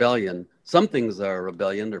something a rebellion. Some things are a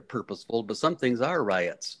rebellion, they're purposeful, but some things are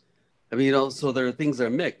riots. I mean, so there are things that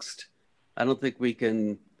are mixed. I don't think we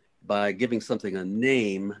can, by giving something a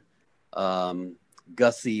name,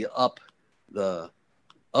 gussy up the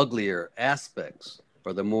uglier aspects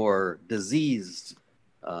or the more diseased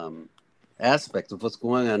aspects of what's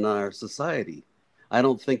going on in our society. I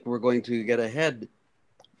don't think we're going to get ahead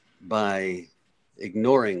by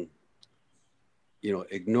ignoring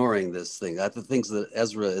this thing. I think the things that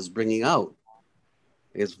Ezra is bringing out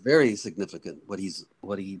is very significant. What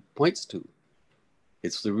he points to,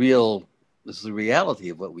 it's the reality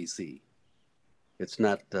of what we see. It's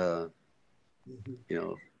not,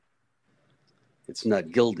 it's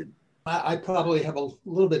not gilded. I probably have a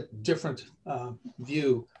little bit different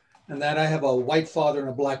view, in that I have a white father and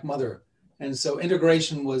a black mother. And so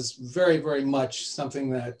integration was very, very much something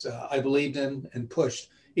that I believed in and pushed,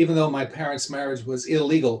 even though my parents' marriage was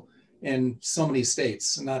illegal in so many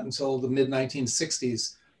states. Not until the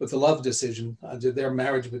mid-1960s, with the Love decision, did their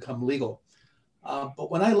marriage become legal. But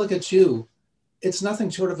when I look at you, it's nothing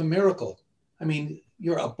short of a miracle. I mean,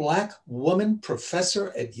 you're a black woman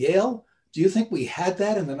professor at Yale. Do you think we had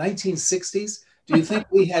that in the 1960s? Do you think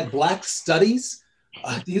we had black studies?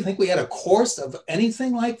 Do you think we had a course of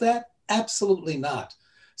anything like that? Absolutely not.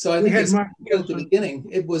 So I think at the beginning,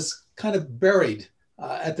 it was kind of buried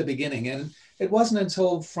at the beginning. And it wasn't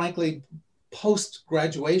until, frankly,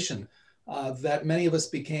 post-graduation that many of us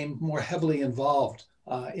became more heavily involved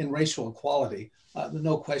in racial equality.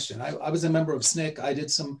 No question. I was a member of SNCC. I did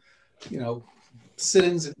some,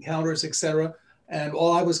 sit-ins, encounters, et cetera. And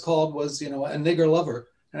all I was called was, a nigger lover.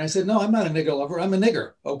 And I said, no, I'm not a nigger lover. I'm a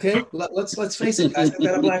nigger. Okay, let's face it, guys. I've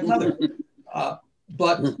got a black mother.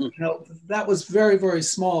 But that was very, very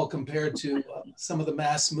small compared to some of the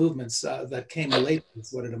mass movements that came late.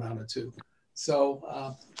 Is what it amounted to.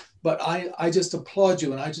 So, but I just applaud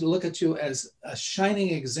you, and I just look at you as a shining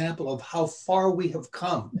example of how far we have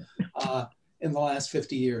come in the last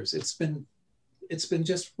 50 years. It's been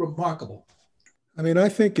just remarkable. I mean, I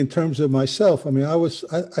think in terms of myself, I mean,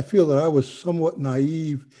 I feel that I was somewhat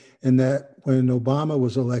naive in that when Obama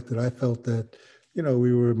was elected, I felt that,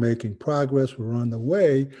 we were making progress, we were on the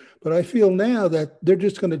way. But I feel now that they're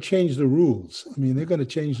just going to change the rules. I mean, they're going to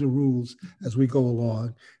change the rules as we go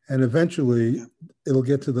along. And eventually it'll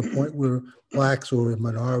get to the point where blacks or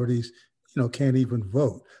minorities, can't even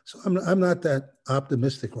vote. So I'm not that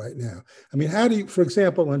optimistic right now. I mean, how do you, for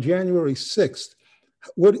example, on January 6th,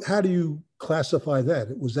 how do you classify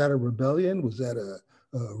that? Was that a rebellion? Was that a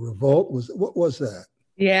revolt? What was that?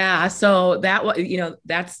 Yeah, so that was,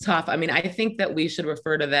 that's tough. I mean, I think that we should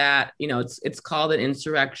refer to that, it's called an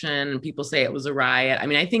insurrection. People say it was a riot. I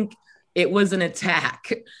mean, I think it was an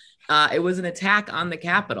attack. It was an attack on the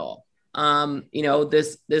Capitol.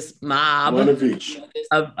 This mob one of each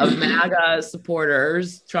of MAGA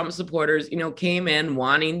supporters, Trump supporters, came in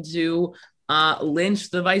wanting to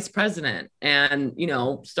lynch the vice president and,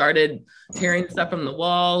 started tearing stuff from the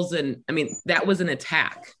walls. And I mean, that was an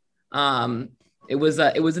attack. It was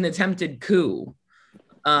an attempted coup.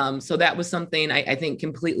 So that was something I think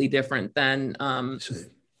completely different than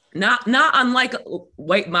not unlike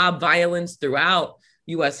white mob violence throughout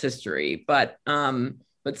U.S. history, but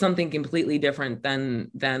something completely different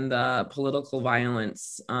than the political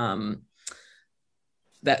violence that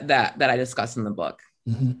I discuss in the book.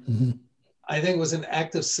 Mm-hmm, mm-hmm. I think it was an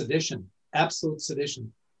act of sedition, absolute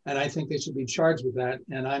sedition. And I think they should be charged with that.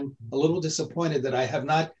 And I'm a little disappointed that I have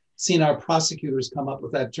not seen our prosecutors come up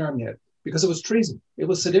with that term yet, because it was treason. It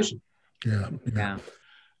was sedition. Yeah.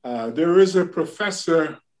 There is a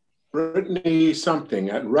professor, Brittany something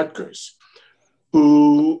at Rutgers,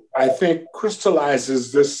 who I think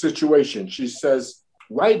crystallizes this situation. She says,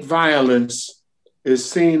 white violence is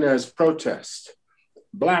seen as protest.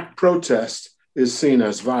 Black protest is seen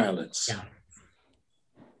as violence.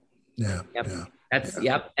 Yeah.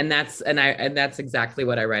 Yep. And that's exactly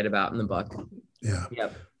what I write about in the book. Yeah.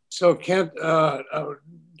 Yep. So Kent,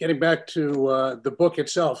 getting back to the book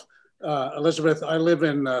itself, Elizabeth, I live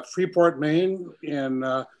in Freeport, Maine.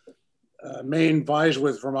 Maine vies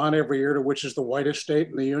with Vermont every year to which is the whitest state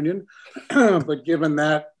in the Union. But given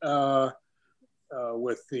that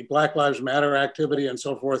with the Black Lives Matter activity and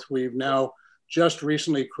so forth, we've now just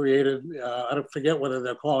recently created, I don't forget whether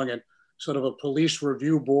they're calling it sort of a police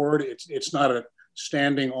review board. It's not a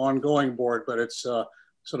standing ongoing board, but it's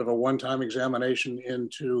sort of a one-time examination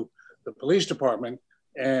into the police department.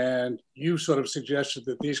 And you sort of suggested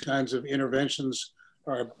that these kinds of interventions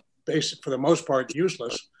are basic, for the most part,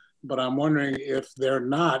 useless. But I'm wondering if they're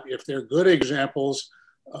not, if they're good examples,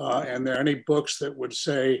 and there are any books that would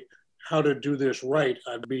say how to do this right.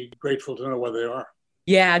 I'd be grateful to know whether they are.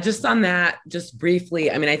 Yeah, just on that, just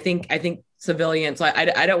briefly. I mean, I think civilians. So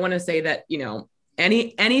I don't want to say that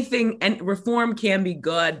anything and reform can be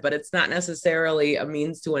good, but it's not necessarily a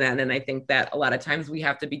means to an end. And I think that a lot of times we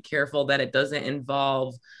have to be careful that it doesn't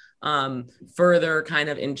involve further kind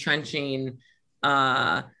of entrenching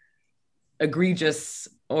egregious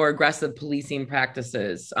or aggressive policing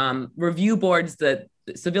practices. Review boards, the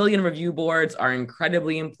civilian review boards are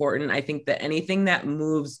incredibly important. I think that anything that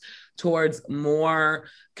moves towards more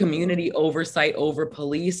community oversight over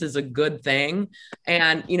police is a good thing.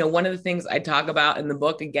 And, one of the things I talk about in the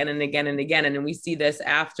book again and again and again, and then we see this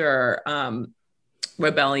after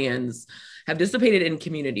rebellions have dissipated in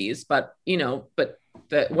communities, but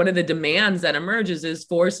one of the demands that emerges is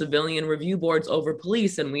for civilian review boards over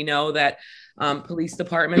police. And we know that police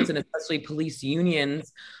departments and especially police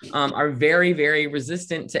unions are very, very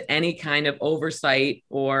resistant to any kind of oversight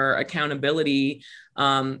or accountability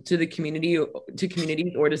to the community, to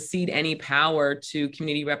communities, or to cede any power to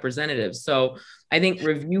community representatives. So I think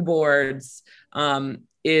review boards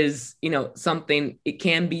is, something, it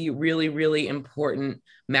can be really, really important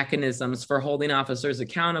mechanisms for holding officers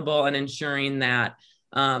accountable and ensuring that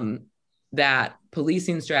that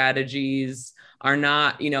policing strategies are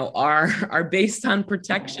not, are based on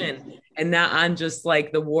protection and not on just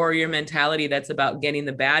like the warrior mentality that's about getting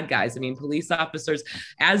the bad guys. I mean, police officers,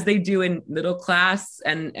 as they do in middle class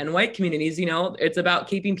and white communities, it's about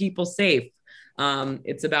keeping people safe.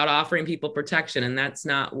 It's about offering people protection, and that's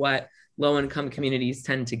not what low-income communities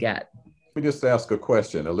tend to get. Let me just ask a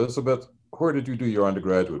question. Elizabeth, where did you do your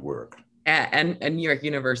undergraduate work? At New York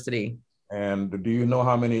University. And do you know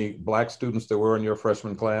how many Black students there were in your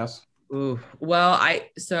freshman class? Ooh, well,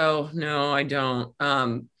 no, I don't.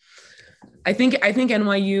 I think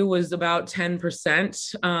NYU was about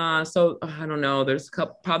 10%. So I don't know. There's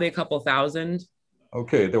probably a couple thousand.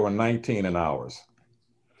 Okay, there were 19 in ours.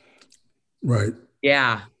 Right.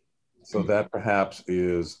 Yeah. So that perhaps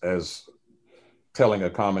is as telling a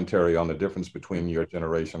commentary on the difference between your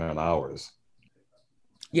generation and ours.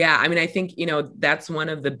 Yeah, I mean, I think, that's one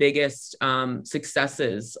of the biggest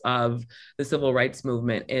successes of the civil rights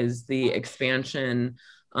movement is the expansion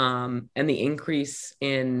and the increase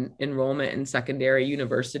in enrollment in secondary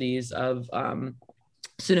universities of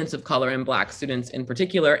students of color and Black students in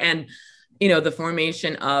particular. And, the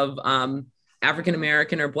formation of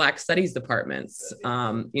African-American or Black studies departments,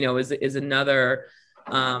 is another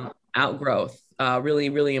outgrowth, really,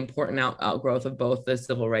 really important outgrowth of both the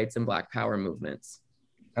civil rights and Black power movements.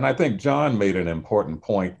 And I think John made an important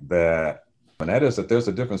point and that is that there's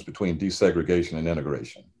a difference between desegregation and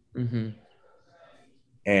integration. Mm-hmm.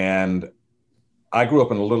 And I grew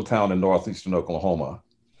up in a little town in northeastern Oklahoma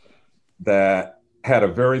that had a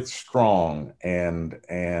very strong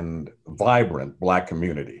and vibrant Black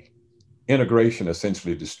community. Integration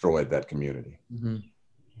essentially destroyed that community. Mm-hmm.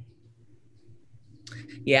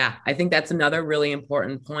 Yeah, I think that's another really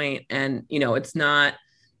important point. And, it's not,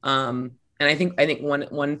 and I think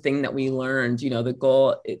one thing that we learned,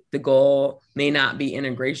 the goal may not be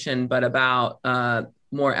integration, but about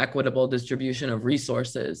more equitable distribution of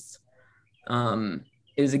resources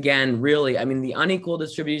is again, really, I mean, the unequal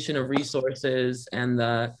distribution of resources and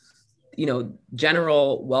the,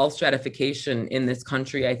 general wealth stratification in this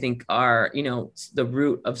country, I think are, the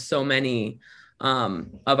root of so many of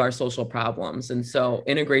our social problems. And so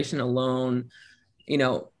integration alone,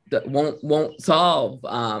 that won't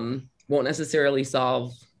necessarily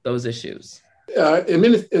solve those issues.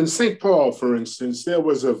 In St. Paul, for instance, there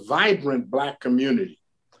was a vibrant Black community.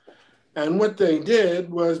 And what they did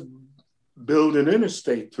was build an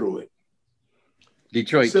interstate through it.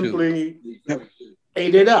 Detroit, simply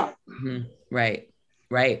ate it up. Mm-hmm. Right.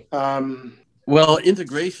 Well,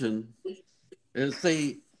 integration,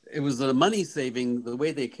 it was a money saving the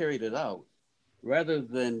way they carried it out, rather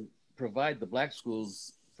than provide the Black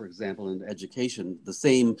schools, for example, in education, the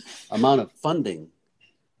same amount of funding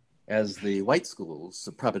as the white schools,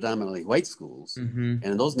 predominantly white schools. Mm-hmm. And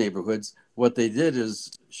in those neighborhoods, what they did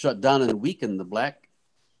is shut down and weaken the Black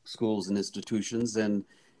schools and institutions.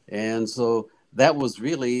 And so that was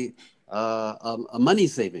really a money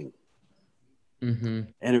saving. Mm-hmm.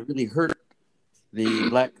 And it really hurt the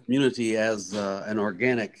Black community as an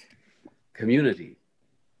organic community.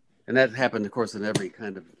 And that happened, of course, in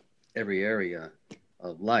every area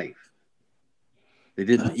of life. They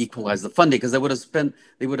didn't equalize the funding because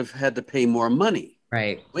they would have had to pay more money,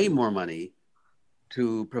 right? Way more money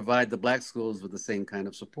to provide the Black schools with the same kind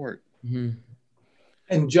of support. Mm-hmm.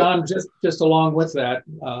 And John, just along with that,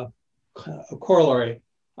 a corollary,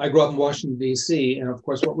 I grew up in Washington, D.C., and of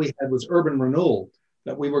course what we had was urban renewal,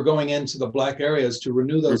 that we were going into the Black areas to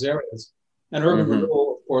renew those areas. And urban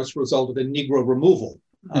renewal, of course, resulted in Negro removal.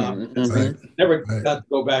 Never got to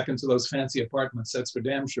go back into those fancy apartments, that's for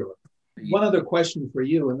damn sure. One other question for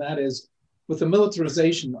you, and that is, with the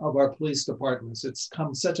militarization of our police departments, it's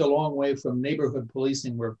come such a long way from neighborhood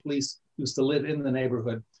policing, where police used to live in the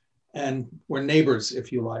neighborhood and were neighbors,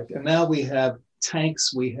 if you like. And now we have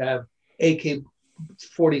tanks, we have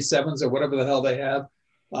AK-47s or whatever the hell they have,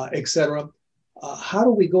 et cetera. How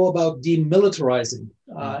do we go about demilitarizing?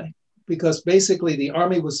 Because basically the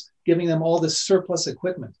Army was giving them all this surplus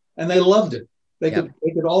equipment and they loved it. They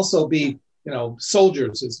could also be,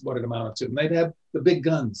 soldiers is what it amounted to. And they'd have the big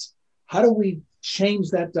guns. How do we change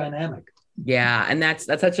that dynamic? Yeah, and that's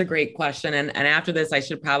such a great question. And after this, I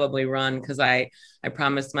should probably run because I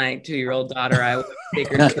promised my 2-year-old daughter I would take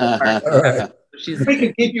her to the park. We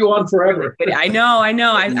can keep you on forever. I know.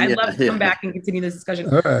 I'd love to come back and continue this discussion.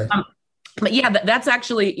 All right. But yeah, that's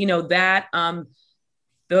actually,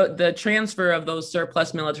 the transfer of those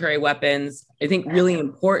surplus military weapons, I think really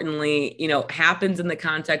importantly, happens in the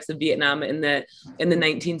context of Vietnam in the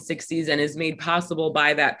 1960s and is made possible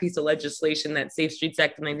by that piece of legislation, that Safe Streets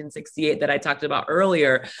Act of 1968 that I talked about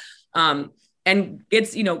earlier. And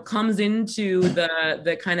it's, comes into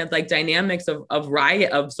the kind of like dynamics of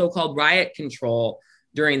so-called riot control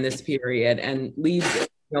during this period and leads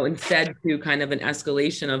instead to kind of an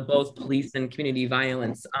escalation of both police and community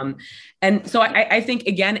violence. And so I think,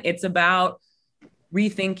 again, it's about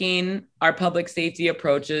rethinking our public safety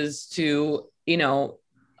approaches to,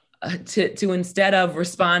 to instead of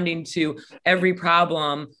responding to every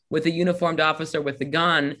problem with a uniformed officer with a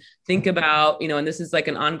gun, think about, and this is like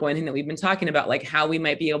an ongoing thing that we've been talking about, like how we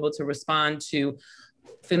might be able to respond to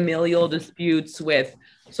familial disputes with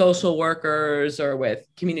social workers or with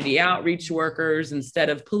community outreach workers instead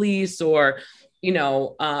of police, or,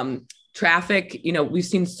 traffic. We've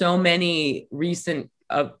seen so many recent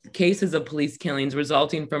cases of police killings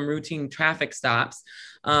resulting from routine traffic stops.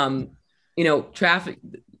 traffic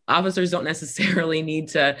officers don't necessarily need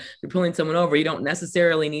to, you're pulling someone over, you don't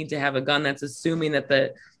necessarily need to have a gun. That's assuming that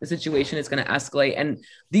the situation is going to escalate. And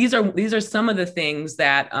these are some of the things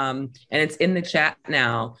that, and it's in the chat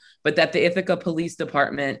now, but that the Ithaca Police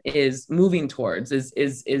Department is moving towards is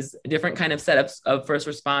a different kind of setups of first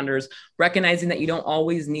responders, recognizing that you don't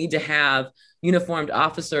always need to have uniformed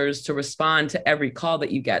officers to respond to every call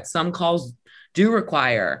that you get. Some calls do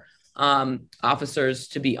require officers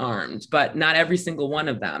to be armed, but not every single one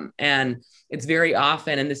of them. And it's very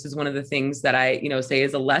often, and this is one of the things that I, say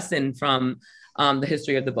is a lesson from the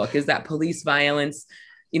history of the book, is that police violence,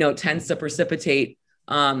 tends to precipitate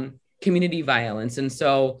community violence. And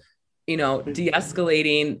so,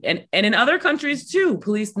 de-escalating, and in other countries too,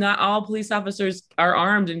 not all police officers are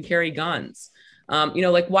armed and carry guns.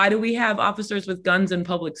 Like, why do we have officers with guns in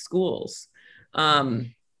public schools,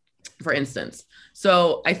 for instance?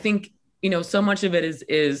 So I think, so much of it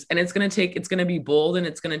is, and it's going to be bold, and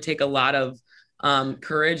it's going to take a lot of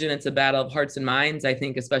courage, and it's a battle of hearts and minds, I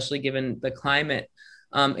think, especially given the climate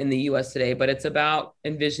in the US today, but it's about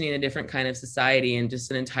envisioning a different kind of society and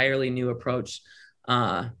just an entirely new approach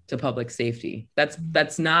to public safety.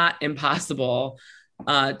 That's not impossible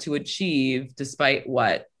to achieve, despite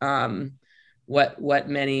what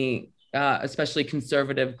many, especially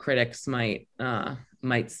conservative critics might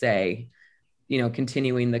say,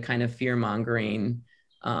 continuing the kind of fear-mongering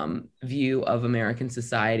view of American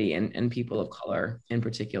society and people of color in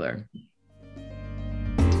particular.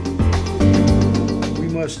 We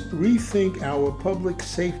must rethink our public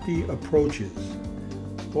safety approaches.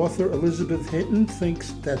 Author Elizabeth Hinton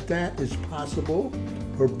thinks that is possible.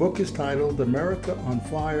 Her book is titled America on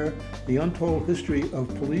Fire: The Untold History of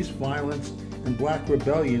Police Violence and Black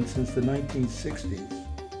Rebellion Since the 1960s.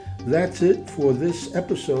 That's it for this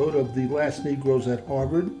episode of The Last Negroes at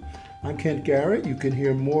Harvard. I'm Kent Garrett. You can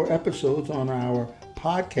hear more episodes on our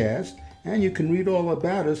podcast, and you can read all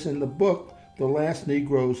about us in the book, The Last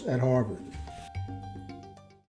Negroes at Harvard.